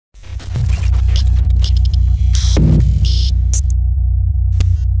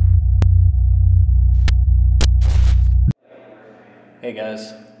Hey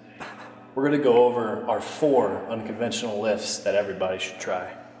guys, we're gonna go over our 4 unconventional lifts that everybody should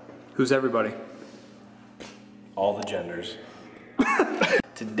try. Who's everybody? All the genders.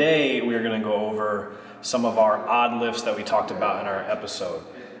 Today we're gonna go over some of our odd lifts that we talked about in our episode.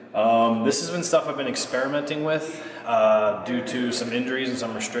 This has been stuff I've been experimenting with due to some injuries and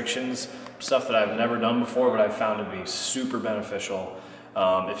some restrictions, stuff that I've never done before, but I've found to be super beneficial.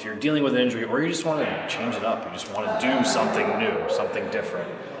 If you're dealing with an injury or you just want to change it up, you just want to do something new, something different.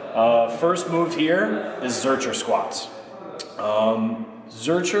 First move here is Zercher squats.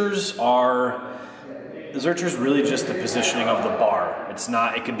 Zerchers really just the positioning of the bar. It's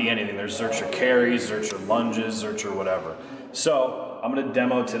not, it could be anything. There's Zercher carries, Zercher lunges, Zercher whatever. So I'm gonna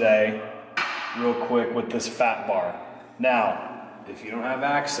demo today real quick with this fat bar. Now, if you don't have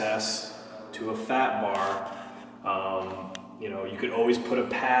access to a fat bar, you know, you could always put a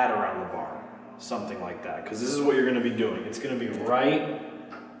pad around the bar, something like that, because this is what you're gonna be doing. It's gonna be right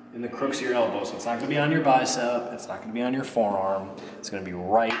in the crooks of your elbows. So it's not gonna be on your bicep, it's not gonna be on your forearm, it's gonna be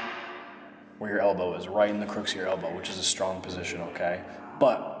right where your elbow is, right in the crooks of your elbow, which is a strong position, okay?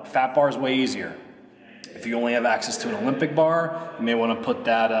 But fat bar is way easier. If you only have access to an Olympic bar, you may wanna put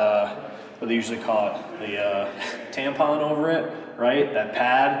that, what they usually call it, the tampon over it, right? That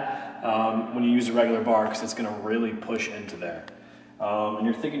pad. When you use a regular bar, because it's going to really push into there. And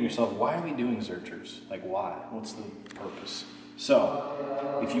you're thinking to yourself, why are we doing Zerchers? Like, why? What's the purpose?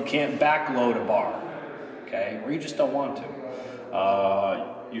 So, if you can't backload a bar, okay, or you just don't want to,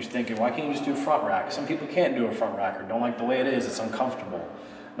 you're thinking, why can't you just do a front rack? Some people can't do a front rack or don't like the way it is. It's uncomfortable.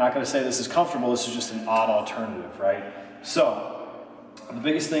 I'm not going to say this is comfortable. This is just an odd alternative, right? So, the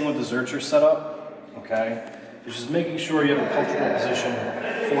biggest thing with the Zercher setup, okay, is just making sure you have a comfortable position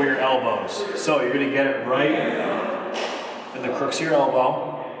for your elbows. So you're gonna get it right in the crooks of your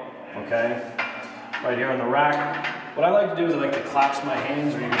elbow, okay? Right here on the rack. What I like to do is I like to clasp my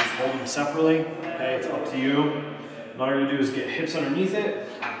hands, or you can just hold them separately, okay? It's up to you. And all you're gonna do is get hips underneath it,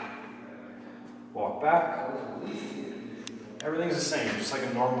 walk back. Everything's the same, just like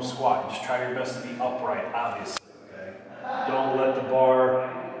a normal squat. Just try your best to be upright, obviously, okay? Don't let the bar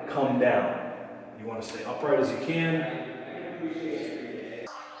come down. You want to stay upright as you can.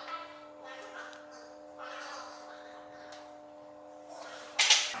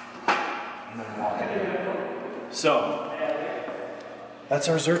 And then walk it in. So, that's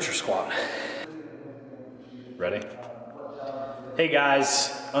our Zercher squat. Ready? Hey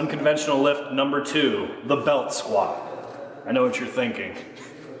guys, unconventional lift number 2, the belt squat. I know what you're thinking.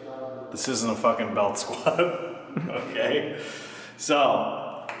 This isn't a fucking belt squat, okay? So,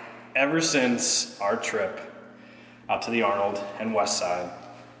 ever since our trip out to the Arnold and West Side,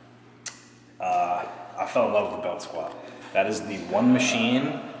 I fell in love with the belt squat. That is the one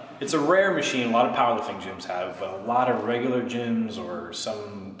machine. It's a rare machine. A lot of powerlifting gyms have, but a lot of regular gyms or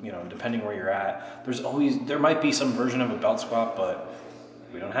some, you know, depending where you're at, there might be some version of a belt squat, but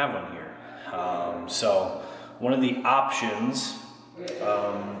we don't have one here. So one of the options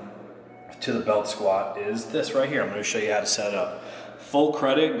to the belt squat is this right here. I'm going to show you how to set it up. Full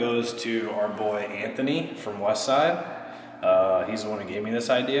credit goes to our boy Anthony from Westside. He's the one who gave me this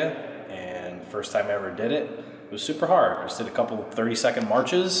idea, and first time I ever did it, it was super hard. I just did a couple 30-second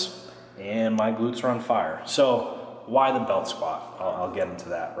marches, and my glutes were on fire. So why the belt squat? I'll get into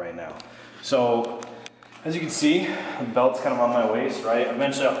that right now. So as you can see, the belt's kind of on my waist, right?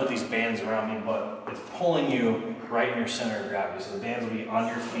 Eventually I'll put these bands around me, but it's pulling you right in your center of gravity. So the bands will be on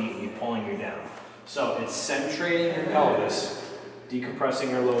your feet and be pulling you down. So it's centrating your pelvis, decompressing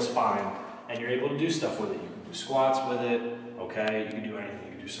your low spine, and you're able to do stuff with it. You can do squats with it, okay? You can do anything.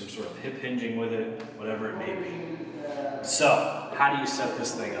 You can do some sort of hip hinging with it, whatever it may be. So, how do you set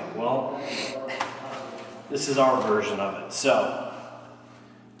this thing up? Well, this is our version of it. So,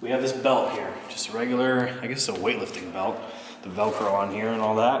 we have this belt here, just a regular, I guess it's a weightlifting belt, the Velcro on here and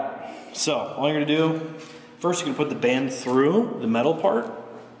all that. So, all you're gonna do, first you're gonna put the band through the metal part,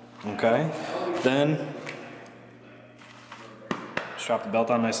 okay? Then, strap the belt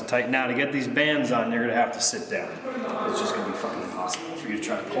on nice and tight. Now to get these bands on, you're gonna have to sit down. It's just gonna be fucking impossible for you to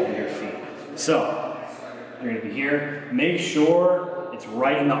try to pull your feet. So, you're gonna be here. Make sure it's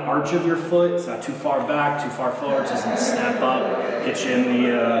right in the arch of your foot. It's not too far back, too far forward. It doesn't snap up, hit you in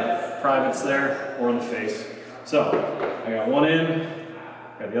the privates there, or in the face. So, I got one in,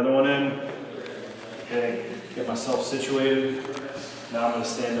 got the other one in. Okay, get myself situated. Now I'm gonna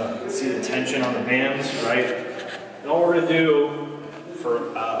stand up. You can see the tension on the bands, right? And all we're gonna do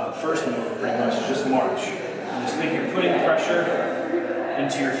for first move pretty much is just march. And just think you're putting pressure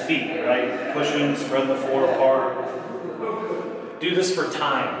into your feet, right? Pushing, spread the floor apart. Do this for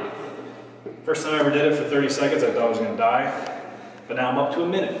time. First time I ever did it for 30 seconds, I thought I was gonna die. But now I'm up to a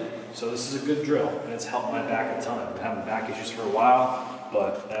minute. So this is a good drill, and it's helped my back a ton. I've been having back issues for a while,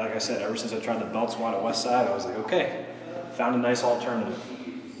 but like I said, ever since I tried the belt squat at Westside, I was like, okay, found a nice alternative.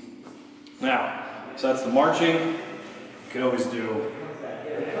 Now, so that's the marching. You could always do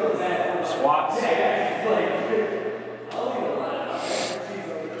squats.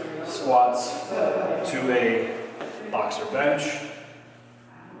 Squats to a boxer bench.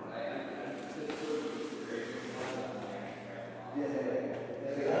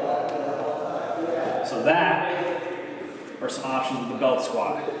 So that are some options with the belt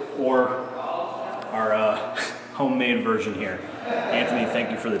squat, or our homemade version here. Anthony,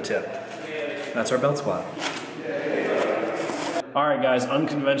 thank you for the tip. That's our belt squat. All right, guys,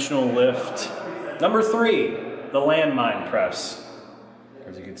 unconventional lift. Number 3, the landmine press.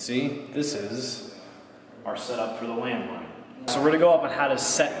 As you can see, this is our setup for the landmine. So we're gonna go up on how to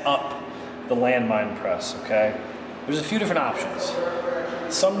set up the landmine press, okay? There's a few different options.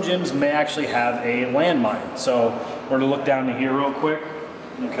 Some gyms may actually have a landmine. So we're gonna look down to here real quick,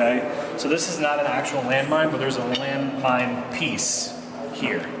 okay? So this is not an actual landmine, but there's a landmine piece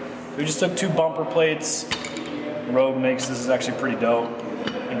here. We just took 2 bumper plates. Rogue makes this is actually pretty dope.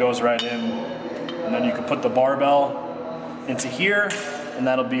 It goes right in, and then you can put the barbell into here, and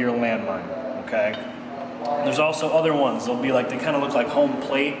that'll be your landmine, okay? There's also other ones. They'll be like, they kind of look like home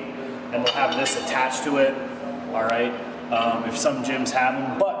plate, and they'll have this attached to it, all right? If some gyms have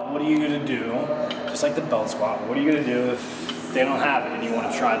them, but what are you gonna do, just like the belt squat, what are you gonna do if they don't have it and you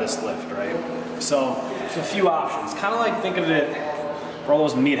wanna try this lift, right? So, there's a few options. Kind of like, think of it, for all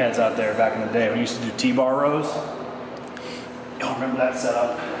those meatheads out there back in the day when we used to do T-bar rows. Y'all remember that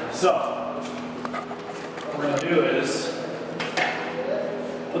setup? So, what we're gonna do is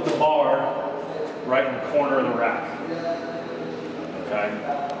put the bar right in the corner of the rack, okay?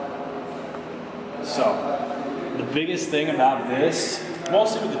 So, the biggest thing about this,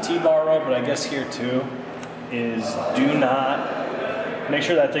 mostly with the T-bar row, but I guess here too, is do not, make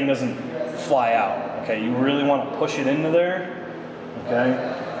sure that thing doesn't fly out, okay? You really want to push it into there, okay?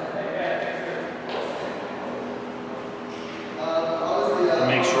 And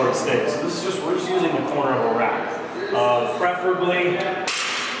make sure it stays. So this is just, we're just using the corner of a rack. Preferably,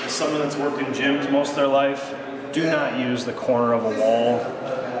 as someone that's worked in gyms most of their life, do not use the corner of a wall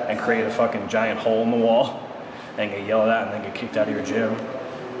and create a fucking giant hole in the wall and get yelled at and then get kicked out of your gym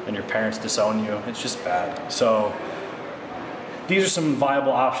and your parents disown you. It's just bad. So these are some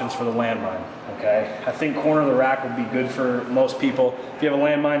viable options for the landmine, okay? I think corner of the rack would be good for most people. If you have a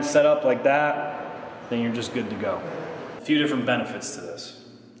landmine set up like that, then you're just good to go. A few different benefits to this,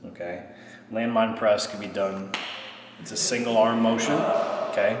 okay? Landmine press can be done, it's a single arm motion,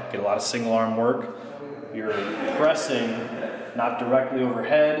 okay? Get a lot of single arm work. You're pressing not directly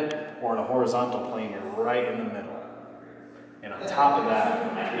overhead or in a horizontal plane, you're right in the middle. And on top of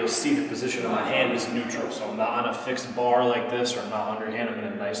that, you'll see the position of my hand is neutral. So I'm not on a fixed bar like this, or I'm not underhand, I'm in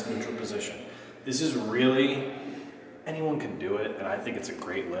a nice neutral position. This is really, anyone can do it, and I think it's a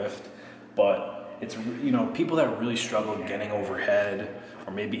great lift, but it's, you know, people that really struggle getting overhead,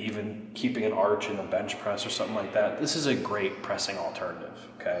 or maybe even keeping an arch in the bench press or something like that, this is a great pressing alternative,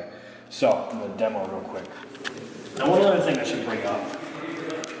 okay? So, I'm gonna demo real quick. Now, one other thing I should bring up,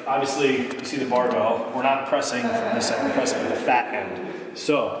 obviously, you see the barbell, we're not pressing from this end, we're pressing with the fat end.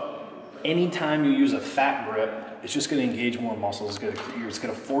 So, anytime you use a fat grip, it's just gonna engage more muscles, it's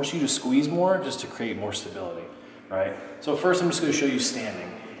gonna force you to squeeze more just to create more stability, right? So first I'm just gonna show you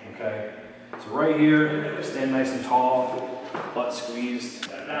standing, okay? So right here, stand nice and tall, butt squeezed,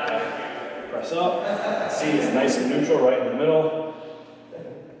 press up, see it's nice and neutral right in the middle,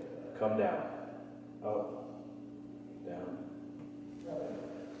 come down, up, down.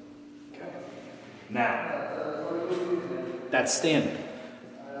 Okay. Now, that's standing.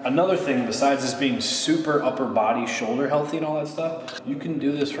 Another thing, besides this being super upper body, shoulder healthy and all that stuff, you can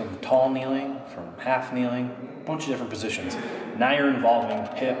do this from tall kneeling, from half kneeling, a bunch of different positions. Now you're involving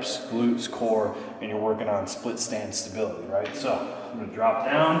hips, glutes, core, and you're working on split stance stability, right? So, I'm gonna drop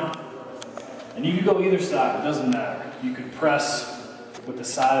down, and you can go either side, it doesn't matter. You could press with the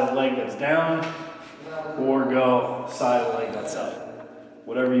side of the leg that's down, or go side of the leg that's up.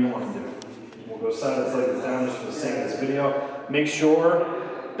 Whatever you want to do. We'll go side of the leg that's down just for the sake of this video. Make sure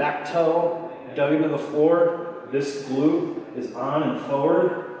back toe dug into the floor, this glute is on and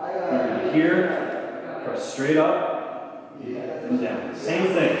forward. You're here, press straight up and down. Same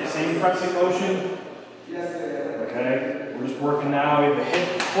thing, same pressing motion. Okay, we're just working now. We have a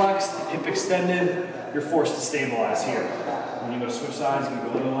hip flexed, hip extended. You're forced to stabilize here. When you go to switch sides, you can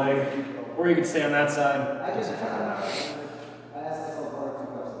go to the leg, or you can stay on that side. It doesn't fucking matter.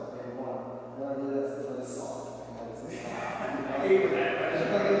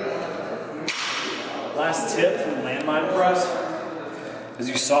 tip from Landmine press, as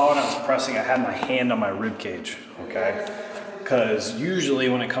you saw when I was pressing, I had my hand on my rib cage, okay? Because usually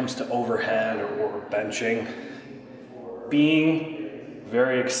when it comes to overhead or benching, being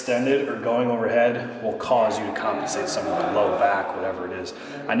very extended or going overhead will cause you to compensate some of the low back, whatever it is.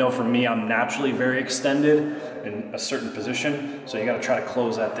 I know for me, I'm naturally very extended in a certain position, so you gotta try to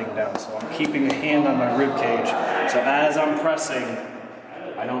close that thing down. So I'm keeping a hand on my rib cage, so as I'm pressing,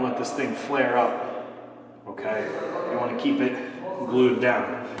 I don't let this thing flare up, okay? You wanna keep it glued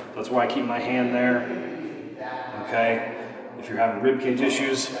down. That's why I keep my hand there, okay? If you're having rib cage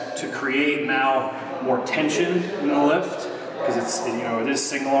issues, to create now more tension in the lift, because it's, you know, it is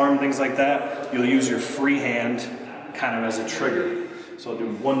single arm, things like that, you'll use your free hand kind of as a trigger. So I'll do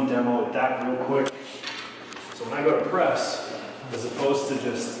one demo with that real quick. So when I go to press, as opposed to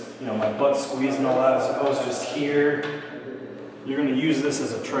just, you know, my butt squeeze and all that, as opposed to just here, you're gonna use this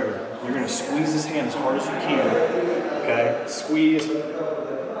as a trigger. You're gonna squeeze this hand as hard as you can, okay? Squeeze,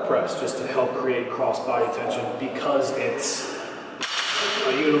 press, just to help create cross body tension, because it's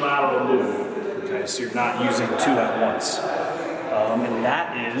a unilateral move, okay? So you're not using two at once. And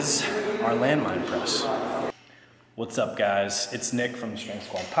that is our Landmine press. What's up, guys? It's Nick from the Strength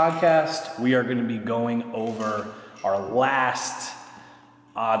Squad podcast. We are gonna be going over our last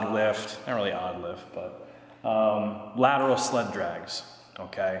odd lift, not really odd lift, but lateral sled drags,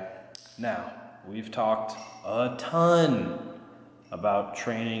 okay? Now, we've talked a ton about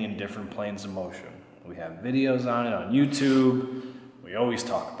training in different planes of motion. We have videos on it on YouTube. We always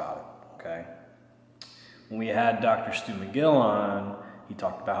talk about it, okay? When we had Dr. Stu McGill on, he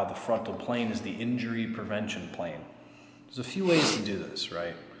talked about how the frontal plane is the injury prevention plane. There's a few ways to do this,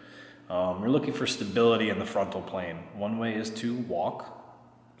 right? You're looking for stability in the frontal plane. One way is to walk,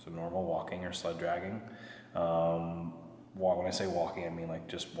 so normal walking or sled dragging. When I say walking, I mean like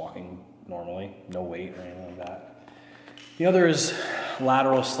just walking normally, no weight or anything like that. The other is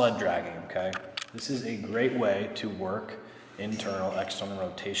lateral sled dragging, okay? This is a great way to work internal, external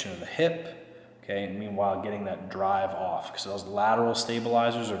rotation of the hip, okay? And meanwhile, getting that drive off, because those lateral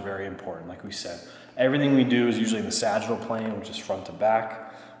stabilizers are very important, like we said. Everything we do is usually in the sagittal plane, which is front to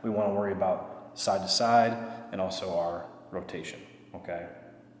back. We want to worry about side to side and also our rotation, okay?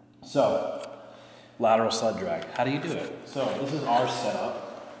 So, lateral sled drag, how do you do it? So this is our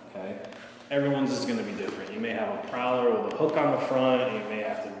setup, okay? Everyone's is gonna be different. You may have a prowler with a hook on the front, and you may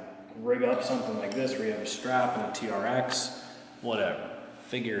have to rig up something like this where you have a strap and a TRX, whatever,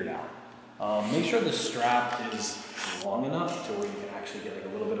 figure it out. Make sure the strap is long enough to where you can actually get like a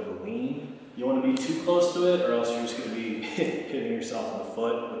little bit of a lean. You don't wanna be too close to it, or else you're just gonna be hitting yourself in the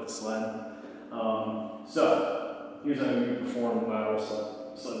foot with the sled. So, here's how you perform lateral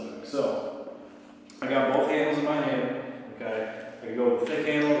sled drag. So, I got both handles in my hand, okay? I can go with thick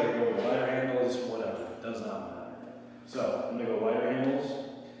handles, I can go with lighter handles, whatever, it does not matter. So, I'm gonna go lighter handles,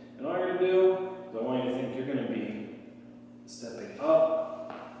 and all you're gonna do is I want you to think you're gonna be stepping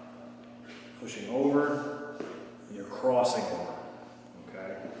up, pushing over, and you're crossing over,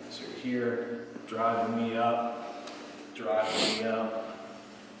 okay? So you're here, driving me up, driving me up,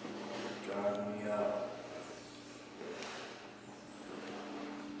 driving me up.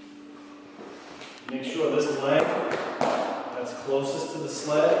 Make sure this leg that's closest to the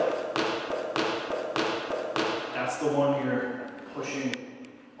sled, that's the one you're pushing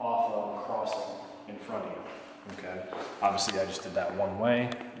off of and crossing in front of you, okay? Obviously I just did that one way,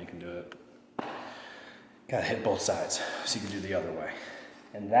 you can do it. Gotta hit both sides, so you can do the other way.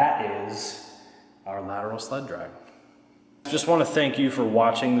 And that is our lateral sled drag. Just wanna thank you for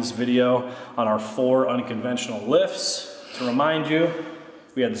watching this video on our 4 unconventional lifts. To remind you,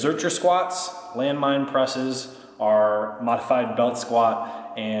 we had Zercher squats, Landmine presses, our modified belt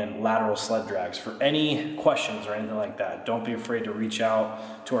squat, and lateral sled drags. For any questions or anything like that, don't be afraid to reach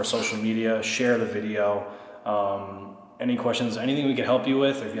out to our social media, share the video. Any questions, anything we can help you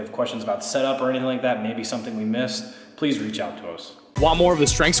with, or if you have questions about setup or anything like that, maybe something we missed, please reach out to us. Want more of the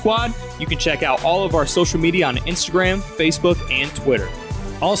Strength Squad? You can check out all of our social media on Instagram, Facebook, and Twitter.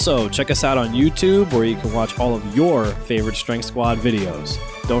 Also, check us out on YouTube, where you can watch all of your favorite Strength Squad videos.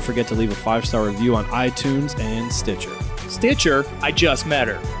 Don't forget to leave a 5-star review on iTunes and Stitcher. Stitcher? I just met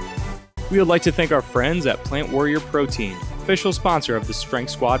her. We would like to thank our friends at Plant Warrior Protein, official sponsor of the Strength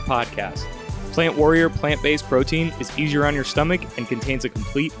Squad podcast. Plant Warrior plant-based protein is easier on your stomach and contains a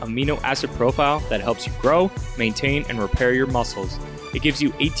complete amino acid profile that helps you grow, maintain, and repair your muscles. It gives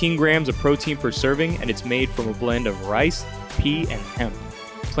you 18 grams of protein per serving, and it's made from a blend of rice, pea, and hemp.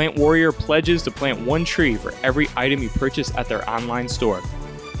 Plant Warrior pledges to plant 1 tree for every item you purchase at their online store.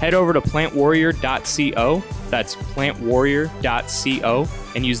 Head over to plantwarrior.co, that's plantwarrior.co,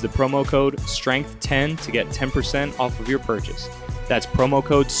 and use the promo code STRENGTH10 to get 10% off of your purchase. That's promo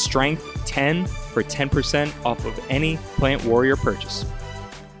code STRENGTH10 for 10% off of any Plant Warrior purchase.